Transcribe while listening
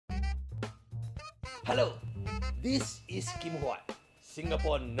Hello, this is Huat,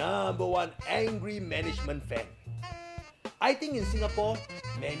 Singapore #1 angry management fan. I think in Singapore,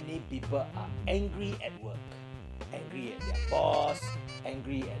 many people are angry at work. Angry at their boss,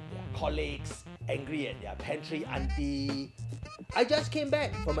 angry at their colleagues, angry at their pantry auntie. I just came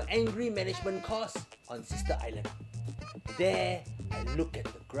back from an angry management course on Sister Island. There, I look at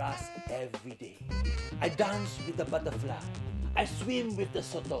the grass every day. I dance with the butterfly. I swim with the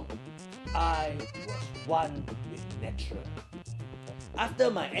soto. I was one with nature.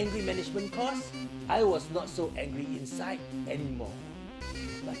 After my angry management course, I was not so angry inside anymore.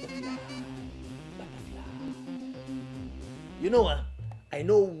 Butterfly, butterfly. You know, I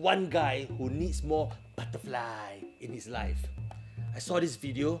know one guy who needs more butterfly in his life. I saw this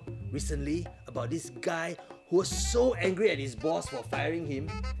video recently about this guy who was so angry at his boss for firing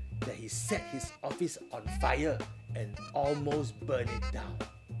him that he set his office on fire and almost burned it down.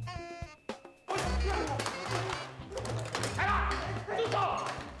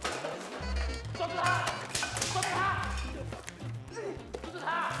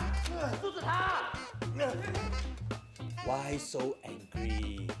 Why so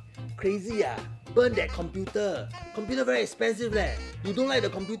angry? Crazy ah! Burn that computer! Computer very expensive leh! You don't like the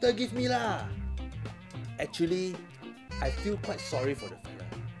computer, give me lah! Actually, I feel quite sorry for the fella.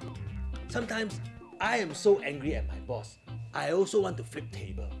 Sometimes, I am so angry at my boss, I also want to flip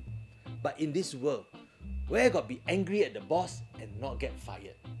table. But in this world, where got be angry at the boss and not get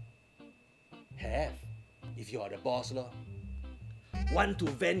fired? Have, if you are the boss lor. Want to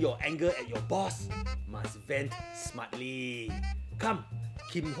vent your anger at your boss? Must vent smartly. Come,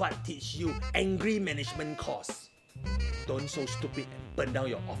 Huat teach you angry management course. Don't so stupid and burn down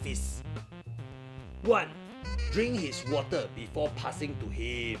your office. 1. Drink his water before passing to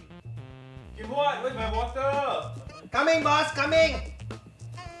him. Huat, where's my water? Coming, boss, coming!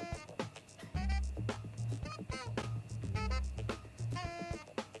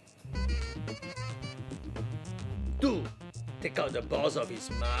 Two, take out the balls of his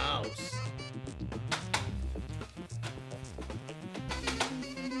mouth.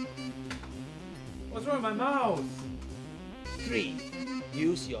 What's wrong with my mouth? 3,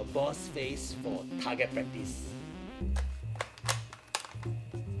 use your boss face for target practice.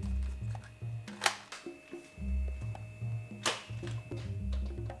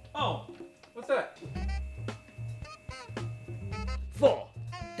 Oh, what's that? 4,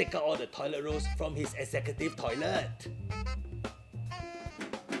 take out all the toilet rolls from his executive toilet.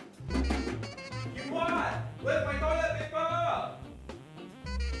 Huat, where's my toilet paper?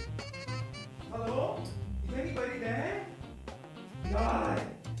 Hello? Is anybody there? God,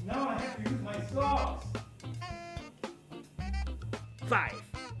 now I have to use my socks. 5,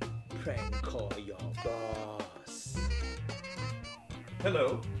 prank call your boss.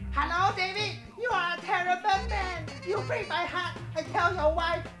 Hello? Hello, David! You are a terrible man! You break my heart! I tell your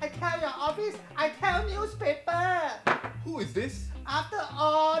wife, I tell your office, I tell newspaper! Who is this? After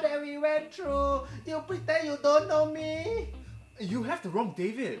all that we went through, you pretend you don't know me? You have the wrong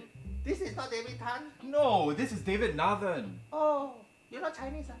David. This is not David Tan. No, this is David Nathan. Oh, you're not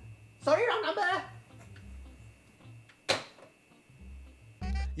Chinese, ah? Sorry, wrong number.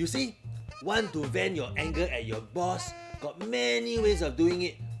 You see, want to vent your anger at your boss, got many ways of doing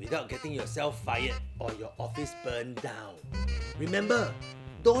it without getting yourself fired or your office burned down. Remember,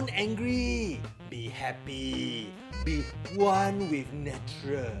 don't angry, be happy, be one with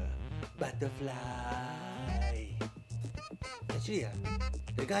nature, butterfly. Actually,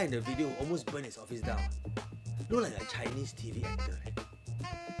 the guy in the video almost burned his office down. Look like a Chinese TV actor.